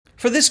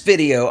For this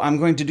video, I'm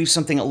going to do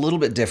something a little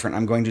bit different.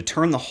 I'm going to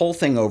turn the whole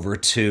thing over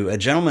to a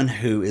gentleman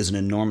who is an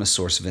enormous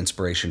source of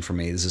inspiration for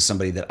me. This is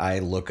somebody that I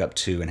look up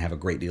to and have a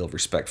great deal of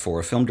respect for,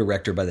 a film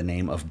director by the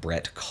name of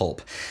Brett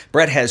Culp.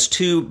 Brett has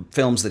two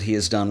films that he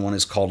has done. One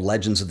is called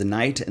Legends of the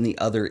Night, and the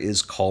other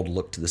is called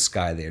Look to the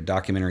Sky. They are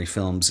documentary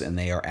films, and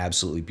they are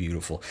absolutely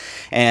beautiful.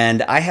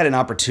 And I had an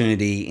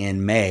opportunity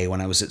in May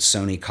when I was at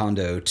Sony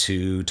Condo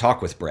to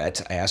talk with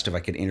Brett. I asked if I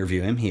could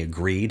interview him. He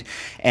agreed,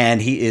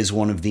 and he is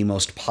one of the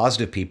most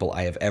positive people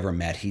I have ever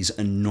met. He's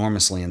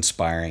enormously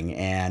inspiring,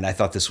 and I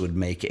thought this would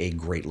make a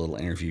great little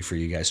interview for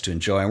you guys to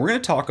enjoy. And we're going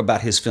to talk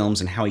about his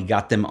films and how he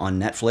got them on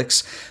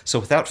Netflix.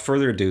 So without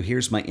further ado,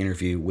 here's my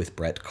interview with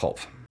Brett Culp.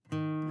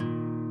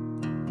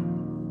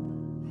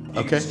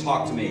 Okay. Just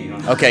talk to me. You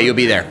don't Okay, you'll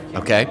be there.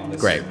 Okay,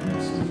 great.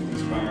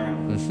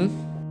 Mm-hmm.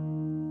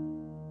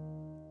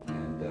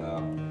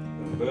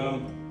 And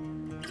boom,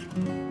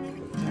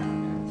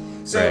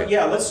 boom. So Great.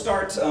 yeah, let's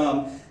start.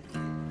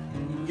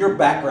 Your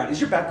background.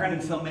 Is your background in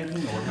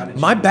filmmaking, or how did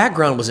My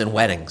background was in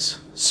weddings.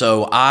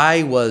 So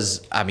I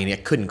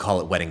couldn't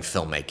call it wedding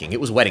filmmaking. It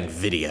was wedding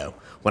video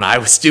when I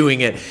was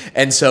doing it.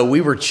 And so we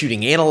were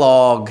shooting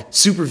analog,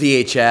 Super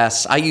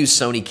VHS. I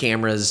used Sony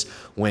cameras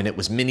when it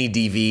was mini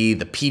DV,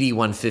 the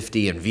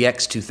PD150 and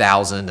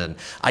VX2000. And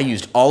I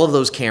used all of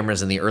those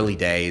cameras in the early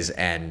days.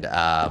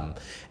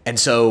 And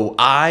so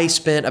I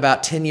spent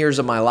about 10 years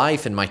of my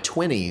life in my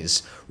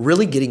 20s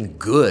really getting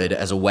good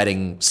as a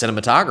wedding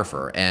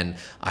cinematographer. And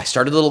I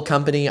started a little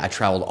company. I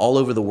traveled all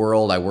over the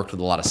world. I worked with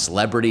a lot of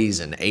celebrities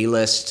and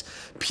A-list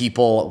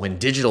people when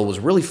digital was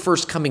really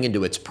first coming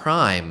into its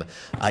prime,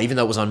 even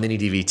though it was on mini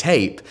DV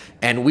tape.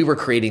 And we were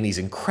creating these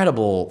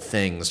incredible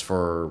things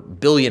for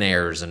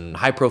billionaires and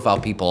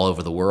high-profile people all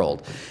over the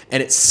world.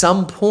 And at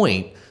some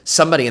point,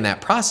 somebody in that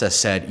process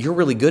said, "You're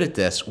really good at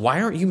this.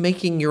 Why aren't you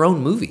making your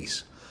own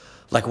movies?"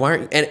 Like, why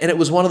aren't, and it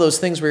was one of those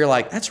things where you're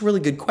like, that's a really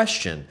good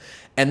question.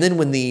 And then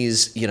when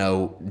these,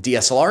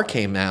 DSLR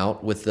came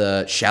out with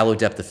the shallow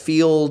depth of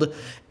field,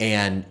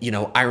 and,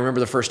 I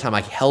remember the first time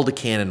I held a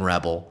Canon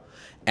Rebel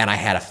and I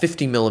had a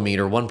 50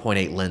 millimeter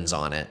 1.8 lens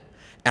on it.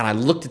 And I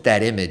looked at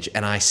that image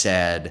and I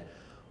said,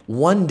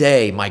 one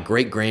day my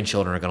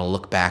great-grandchildren are going to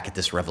look back at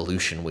this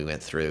revolution we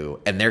went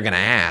through and they're going to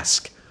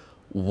ask,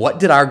 what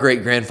did our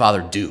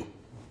great-grandfather do?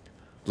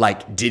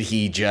 Like, did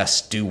he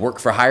just do work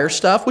for hire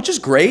stuff, which is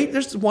great,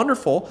 it's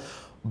wonderful,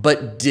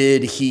 but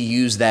did he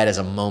use that as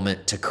a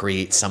moment to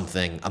create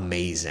something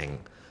amazing,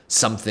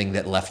 something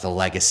that left a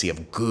legacy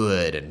of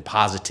good and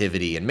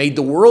positivity and made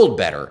the world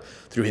better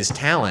through his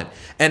talent?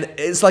 And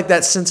it's like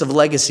that sense of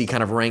legacy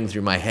kind of rang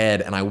through my head,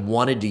 and I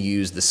wanted to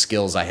use the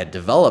skills I had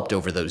developed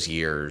over those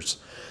years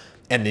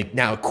and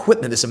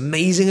this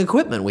amazing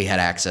equipment we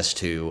had access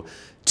to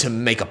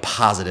make a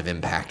positive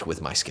impact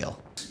with my skill.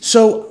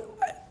 So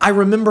I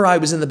remember I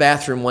was in the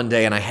bathroom one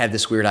day and I had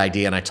this weird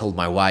idea, and I told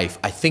my wife,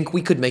 I think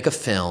we could make a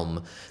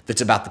film that's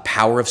about the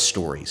power of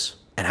stories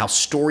and how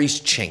stories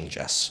change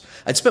us.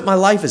 I'd spent my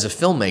life as a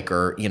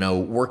filmmaker,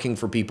 working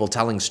for people,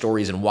 telling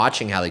stories and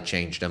watching how they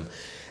changed them.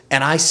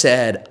 And I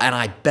said, and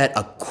I bet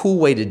a cool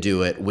way to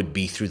do it would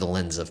be through the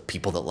lens of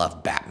people that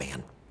love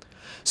Batman.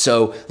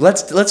 So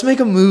let's make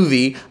a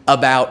movie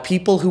about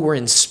people who were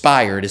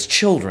inspired as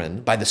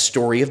children by the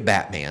story of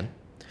Batman,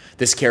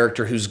 this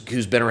character who's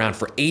been around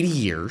for 80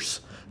 years,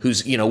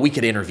 who's, we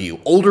could interview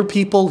older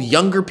people,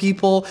 younger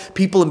people,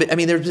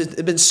 there's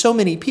been so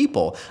many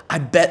people. I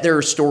bet there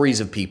are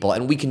stories of people,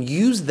 and we can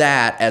use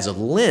that as a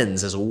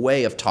lens, as a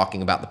way of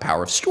talking about the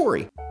power of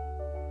story.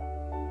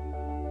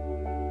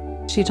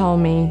 She told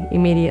me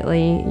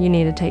immediately, you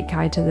need to take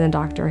Kai to the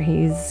doctor.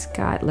 He's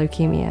got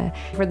leukemia.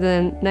 For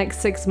the next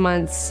 6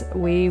 months,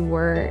 we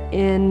were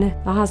in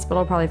the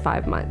hospital, probably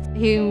 5 months.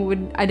 He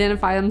would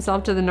identify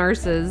himself to the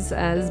nurses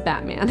as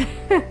Batman.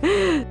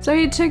 So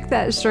he took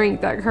that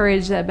strength, that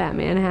courage that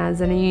Batman has,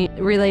 and he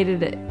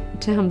related it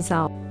to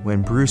himself.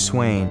 When Bruce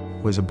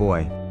Wayne was a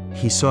boy,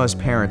 he saw his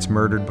parents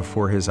murdered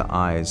before his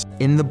eyes.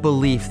 In the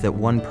belief that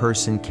one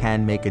person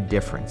can make a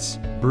difference,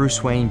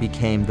 Bruce Wayne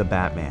became the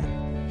Batman.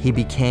 He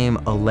became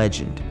a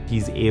legend.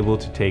 He's able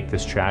to take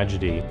this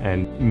tragedy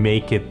and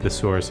make it the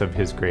source of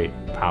his great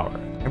power.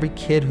 Every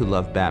kid who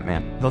loved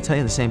Batman, they'll tell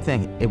you the same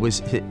thing.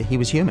 He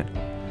was human,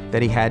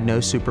 that he had no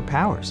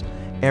superpowers.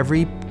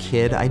 Every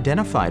kid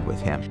identified with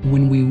him.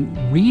 When we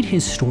read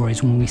his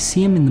stories, when we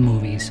see him in the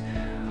movies,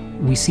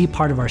 we see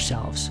part of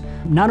ourselves.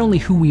 Not only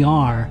who we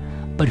are,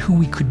 but who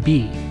we could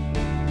be.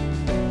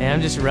 And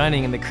I'm just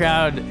running, and the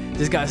crowd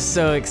just got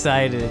so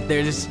excited.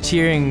 They're just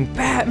cheering,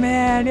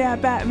 Batman, yeah,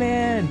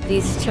 Batman.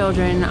 These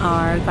children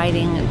are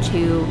fighting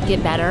to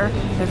get better.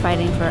 They're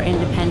fighting for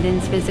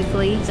independence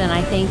physically, and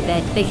I think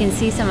that they can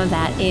see some of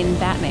that in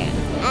Batman.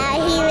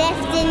 He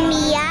lifted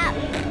me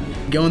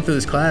up. Going through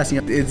this class,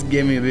 it's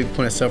given me a big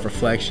point of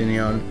self-reflection,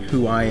 on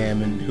who I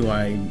am and who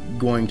I'm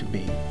going to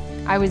be.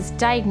 I was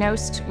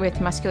diagnosed with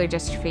muscular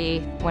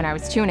dystrophy when I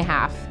was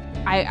 2.5.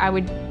 I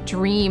would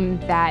dream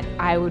that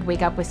I would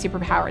wake up with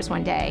superpowers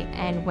one day,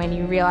 and when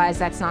you realize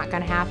that's not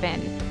going to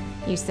happen,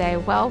 you say,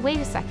 well, wait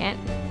a second,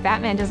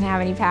 Batman doesn't have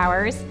any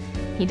powers.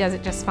 he does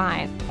it just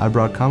fine. I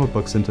brought comic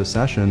books into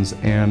sessions,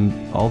 and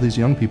all these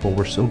young people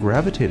were so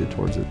gravitated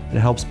towards it. It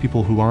helps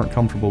people who aren't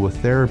comfortable with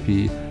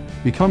therapy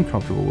become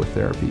comfortable with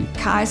therapy.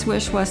 Kai's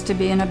wish was to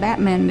be in a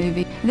Batman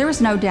movie. There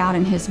was no doubt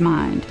in his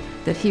mind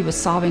that he was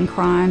solving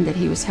crime, that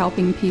he was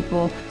helping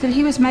people, that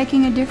he was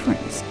making a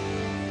difference.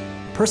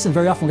 A person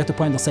very often will get to the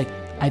point and they'll say,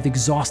 I've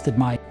exhausted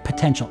my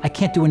potential. I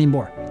can't do any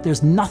more.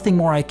 There's nothing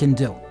more I can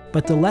do.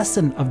 But the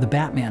lesson of the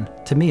Batman,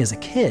 to me as a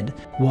kid,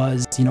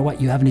 was, you know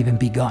what, you haven't even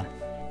begun.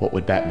 What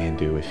would Batman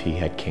do if he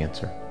had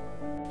cancer?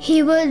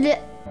 He would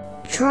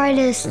try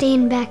to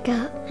stand back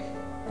up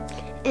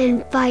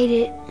and fight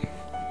it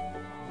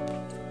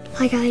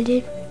like I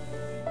did.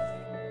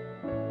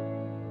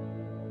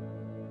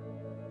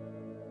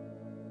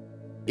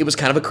 It was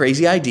kind of a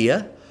crazy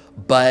idea,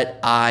 but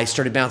I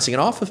started bouncing it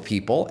off of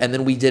people, and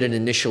then we did an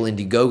initial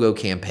Indiegogo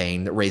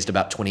campaign that raised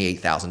about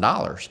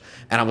 $28,000.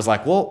 And I was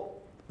like, well,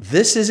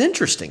 this is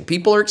interesting.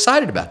 People are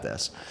excited about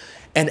this.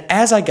 And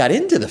as I got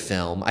into the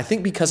film, I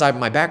think because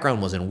my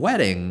background was in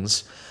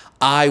weddings,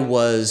 I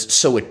was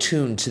so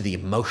attuned to the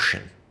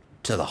emotion,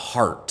 to the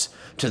heart,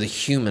 to the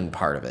human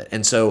part of it.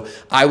 And so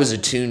I was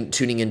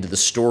tuning into the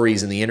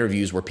stories and the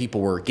interviews where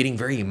people were getting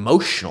very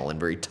emotional and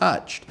very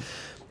touched.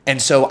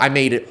 And so I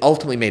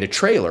ultimately made a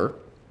trailer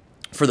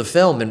for the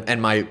film,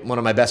 and one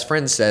of my best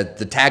friends said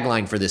the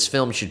tagline for this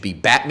film should be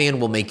 "Batman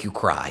will make you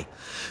cry,"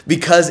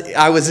 because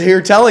I was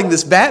here telling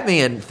this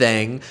Batman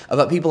thing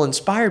about people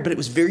inspired, but it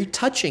was very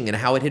touching and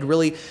how it had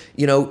really,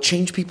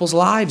 changed people's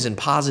lives in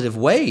positive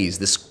ways.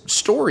 This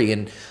story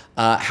and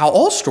how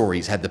all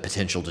stories had the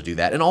potential to do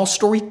that, and all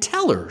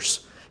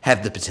storytellers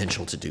have the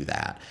potential to do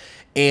that.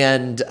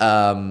 And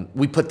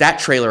we put that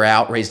trailer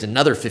out, raised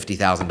another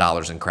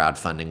 $50,000 in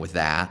crowdfunding with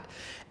that,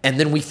 and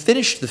then we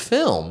finished the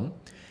film.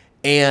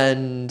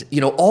 And,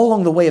 all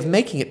along the way of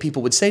making it,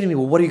 people would say to me,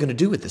 well, what are you going to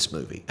do with this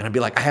movie? And I'd be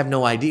like, I have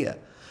no idea.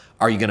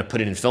 Are you going to put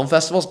it in film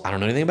festivals? I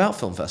don't know anything about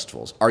film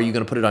festivals. Are you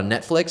going to put it on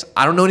Netflix?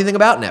 I don't know anything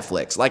about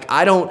Netflix.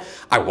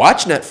 I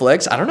watch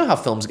Netflix. I don't know how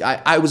films,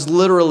 I was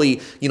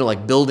literally,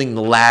 building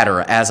the ladder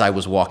as I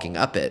was walking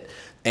up it.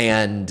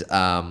 And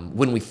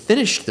when we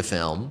finished the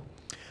film,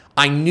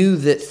 I knew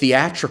that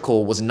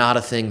theatrical was not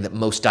a thing that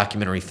most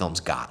documentary films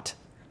got.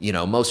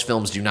 Most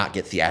films do not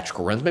get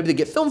theatrical runs. Maybe they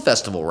get film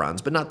festival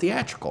runs, but not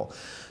theatrical.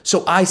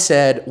 So I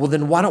said, well,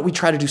 then why don't we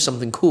try to do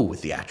something cool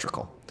with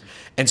theatrical?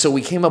 And so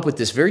we came up with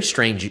this very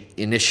strange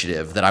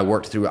initiative that I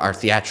worked through our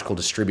theatrical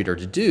distributor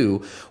to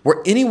do,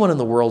 where anyone in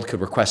the world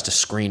could request a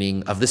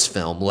screening of this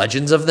film.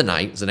 Legends of the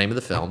Night is the name of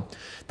the film.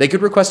 They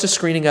could request a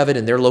screening of it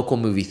in their local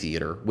movie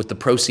theater with the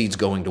proceeds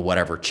going to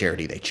whatever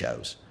charity they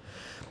chose.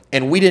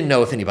 And we didn't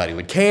know if anybody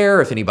would care,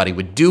 if anybody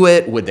would do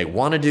it, would they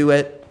want to do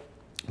it?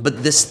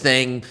 But this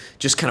thing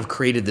just kind of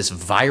created this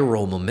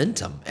viral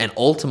momentum, and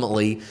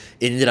ultimately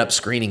it ended up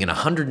screening in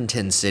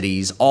 110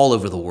 cities all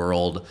over the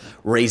world,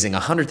 raising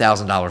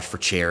 $100,000 for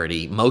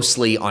charity,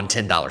 mostly on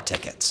 $10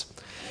 tickets.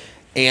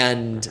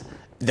 And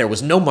there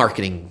was no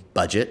marketing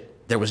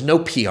budget. There was no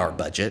PR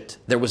budget.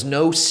 There was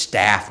no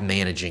staff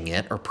managing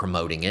it or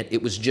promoting it.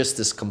 It was just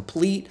this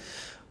complete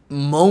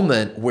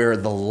moment where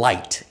the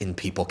light in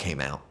people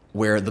came out,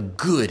 where the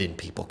good in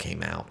people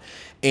came out.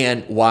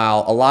 And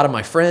while a lot of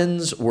my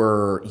friends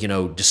were,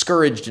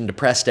 discouraged and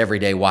depressed every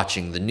day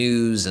watching the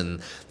news and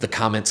the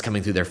comments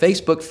coming through their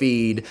Facebook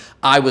feed,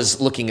 I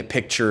was looking at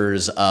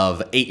pictures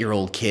of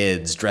 8-year-old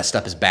kids dressed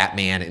up as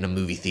Batman in a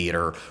movie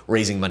theater,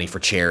 raising money for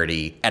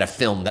charity at a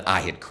film that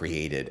I had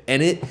created.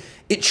 And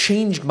it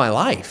changed my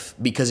life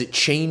because it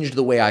changed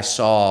the way I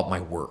saw my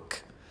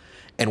work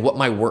and what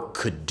my work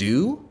could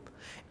do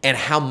and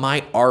how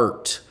my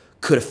art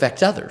could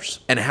affect others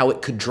and how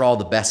it could draw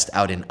the best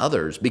out in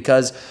others,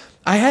 because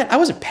I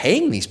wasn't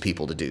paying these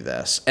people to do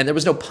this, and there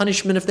was no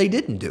punishment if they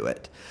didn't do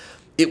it.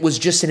 It was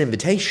just an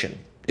invitation.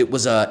 It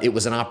was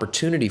an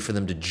opportunity for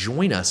them to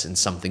join us in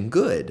something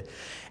good.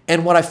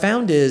 And what I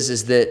found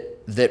is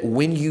that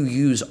when you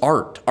use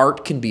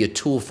art can be a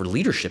tool for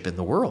leadership in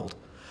the world.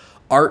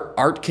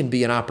 Art can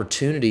be an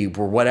opportunity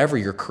where whatever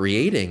you're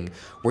creating,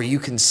 where you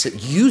can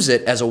use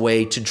it as a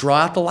way to draw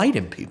out the light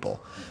in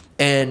people.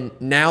 And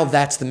now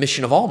that's the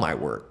mission of all my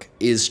work,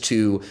 is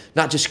to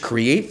not just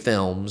create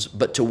films,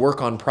 but to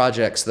work on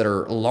projects that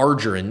are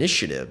larger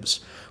initiatives,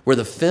 where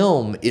the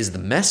film is the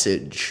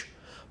message,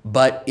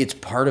 but it's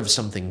part of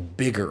something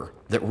bigger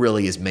that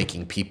really is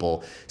making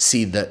people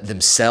see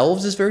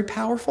themselves as very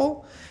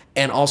powerful,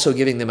 and also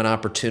giving them an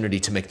opportunity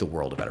to make the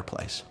world a better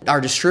place.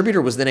 Our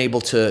distributor was then able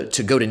to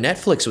go to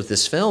Netflix with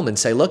this film and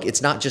say, look, it's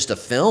not just a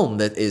film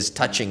that is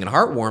touching and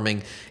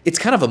heartwarming, it's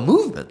kind of a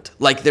movement.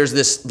 Like, there's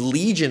this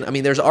legion,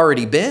 there's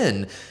already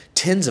been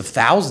tens of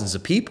thousands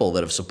of people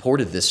that have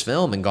supported this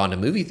film and gone to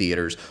movie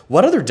theaters.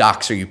 What other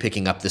docs are you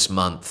picking up this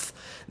month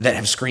that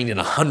have screened in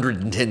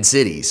 110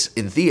 cities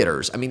in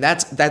theaters. I mean,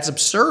 that's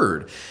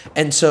absurd.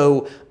 And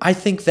so I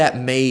think that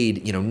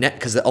made,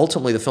 because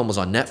ultimately the film was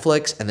on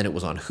Netflix, and then it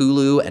was on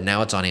Hulu, and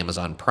now it's on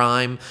Amazon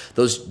Prime.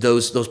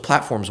 Those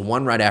platforms,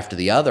 one right after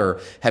the other,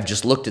 have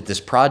just looked at this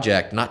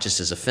project not just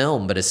as a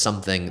film, but as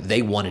something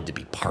they wanted to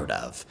be part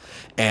of.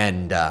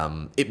 And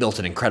it built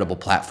an incredible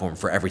platform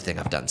for everything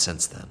I've done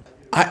since then.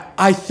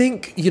 I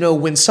think,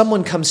 when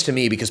someone comes to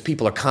me, because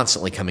people are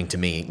constantly coming to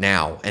me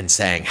now and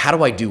saying, how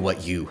do I do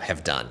what you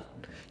have done?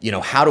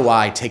 How do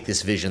I take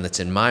this vision that's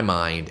in my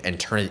mind and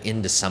turn it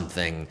into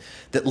something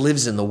that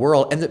lives in the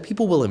world and that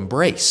people will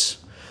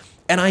embrace?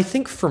 And I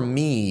think for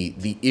me,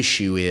 the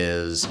issue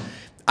is,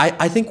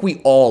 I think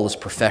we all as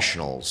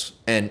professionals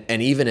and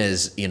even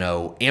as,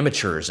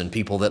 amateurs and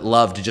people that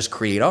love to just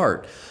create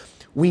art,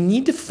 we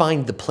need to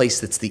find the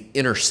place that's the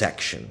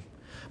intersection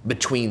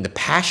between the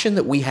passion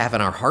that we have in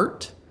our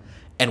heart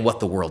and what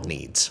the world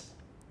needs.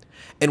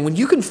 And when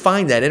you can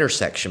find that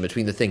intersection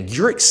between the thing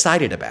you're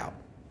excited about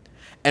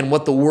and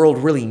what the world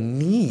really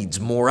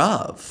needs more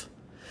of,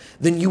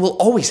 then you will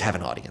always have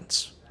an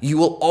audience. You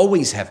will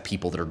always have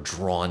people that are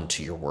drawn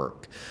to your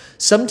work.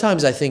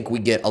 Sometimes I think we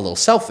get a little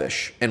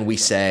selfish and we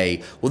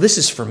say, well, this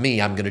is for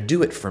me, I'm gonna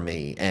do it for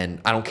me,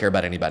 and I don't care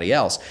about anybody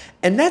else.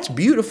 And that's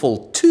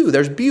beautiful too.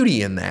 There's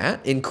beauty in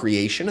that, in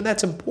creation, and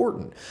that's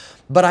important.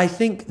 But I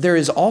think there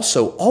is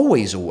also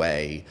always a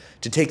way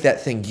to take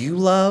that thing you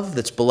love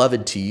that's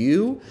beloved to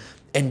you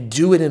and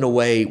do it in a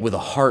way with a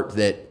heart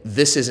that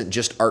this isn't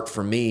just art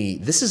for me,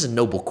 this is a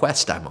noble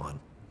quest I'm on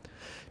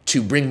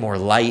to bring more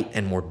light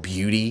and more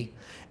beauty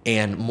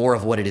and more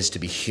of what it is to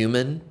be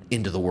human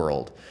into the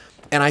world.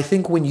 And I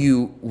think when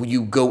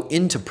you go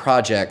into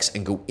projects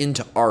and go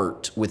into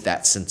art with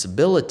that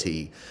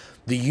sensibility,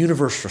 the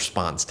universe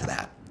responds to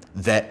that.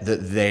 That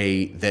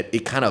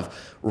it kind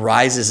of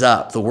rises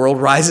up. The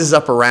world rises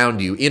up around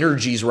you.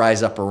 Energies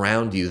rise up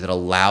around you that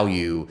allow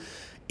you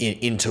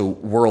into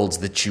worlds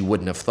that you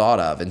wouldn't have thought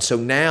of. And so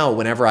now,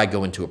 whenever I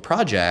go into a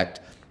project,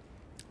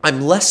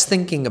 I'm less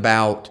thinking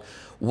about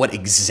what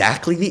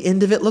exactly the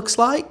end of it looks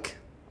like,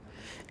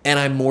 and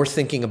I'm more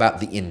thinking about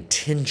the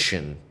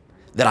intention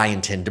that I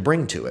intend to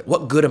bring to it.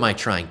 What good am I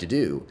trying to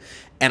do?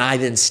 And I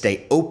then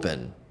stay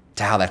open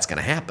to how that's going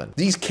to happen.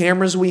 These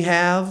cameras we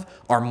have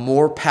are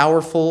more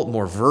powerful,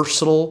 more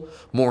versatile,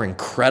 more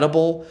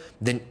incredible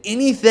than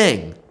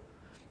anything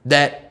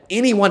that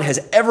anyone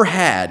has ever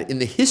had in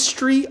the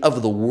history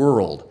of the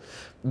world.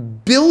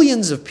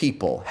 Billions of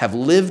people have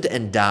lived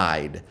and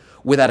died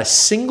without a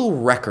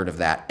single record of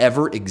that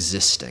ever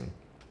existing.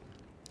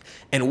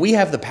 And we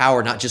have the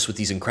power, not just with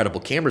these incredible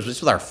cameras, but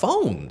just with our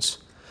phones,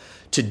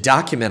 to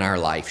document our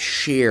life,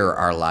 share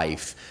our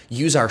life,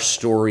 use our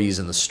stories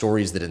and the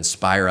stories that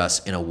inspire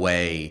us in a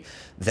way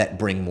that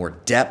bring more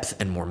depth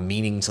and more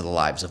meaning to the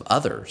lives of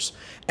others.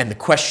 And the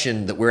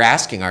question that we're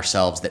asking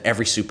ourselves, that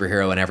every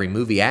superhero and every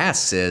movie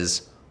asks,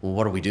 is, well,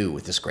 what do we do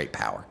with this great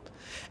power?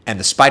 And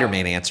the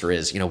Spider-Man answer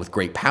is, with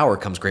great power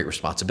comes great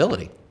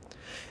responsibility.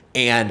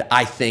 And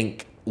I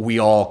think we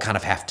all kind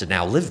of have to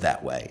now live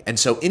that way. And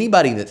so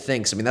anybody that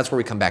thinks, that's where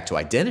we come back to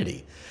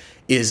identity,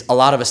 is a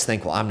lot of us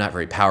think, well, I'm not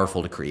very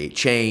powerful to create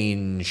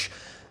change.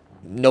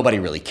 Nobody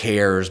really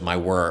cares. My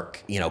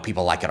work,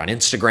 people like it on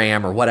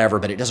Instagram or whatever,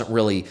 but it's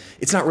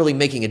not really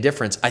making a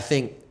difference. I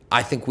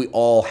think we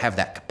all have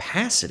that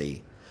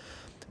capacity,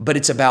 but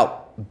it's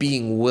about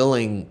being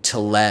willing to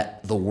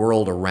let the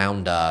world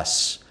around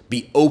us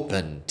be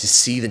open to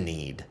see the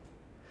need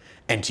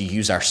and to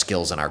use our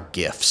skills and our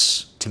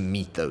gifts to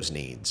meet those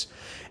needs.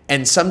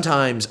 And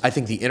sometimes I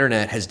think the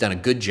internet has done a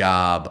good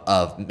job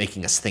of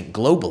making us think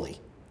globally.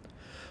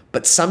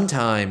 But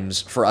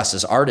sometimes for us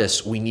as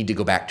artists, we need to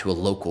go back to a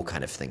local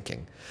kind of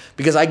thinking.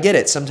 Because I get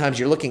it. Sometimes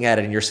you're looking at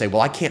it and you're saying,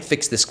 well, I can't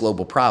fix this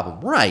global problem.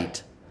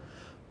 Right.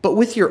 But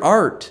with your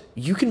art,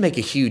 you can make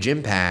a huge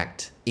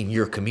impact in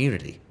your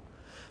community.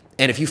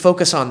 And if you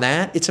focus on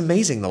that, it's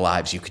amazing the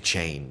lives you could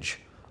change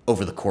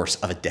over the course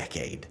of a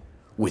decade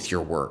with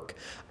your work.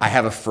 I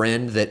have a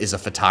friend that is a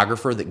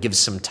photographer that gives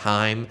some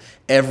time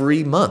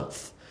every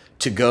month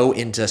to go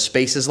into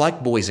spaces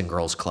like Boys and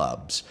Girls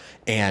Clubs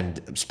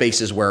and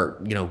spaces where,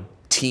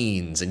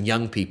 teens and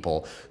young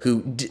people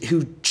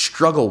who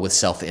struggle with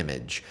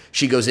self-image.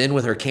 She goes in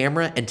with her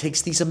camera and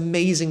takes these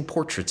amazing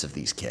portraits of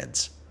these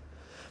kids.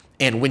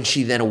 And when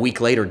she then a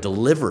week later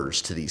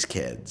delivers to these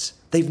kids,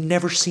 they've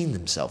never seen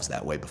themselves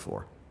that way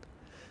before.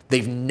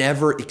 They've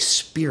never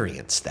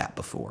experienced that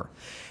before.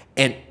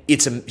 And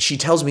she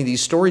tells me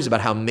these stories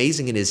about how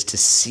amazing it is to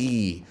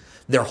see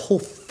their whole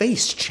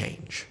face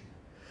change,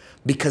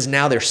 because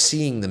now they're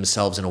seeing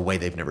themselves in a way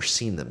they've never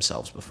seen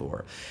themselves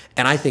before.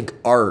 And I think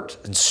art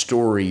and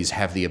stories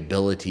have the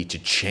ability to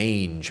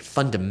change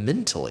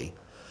fundamentally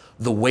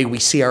the way we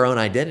see our own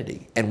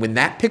identity. And when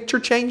that picture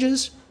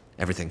changes,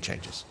 everything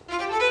changes.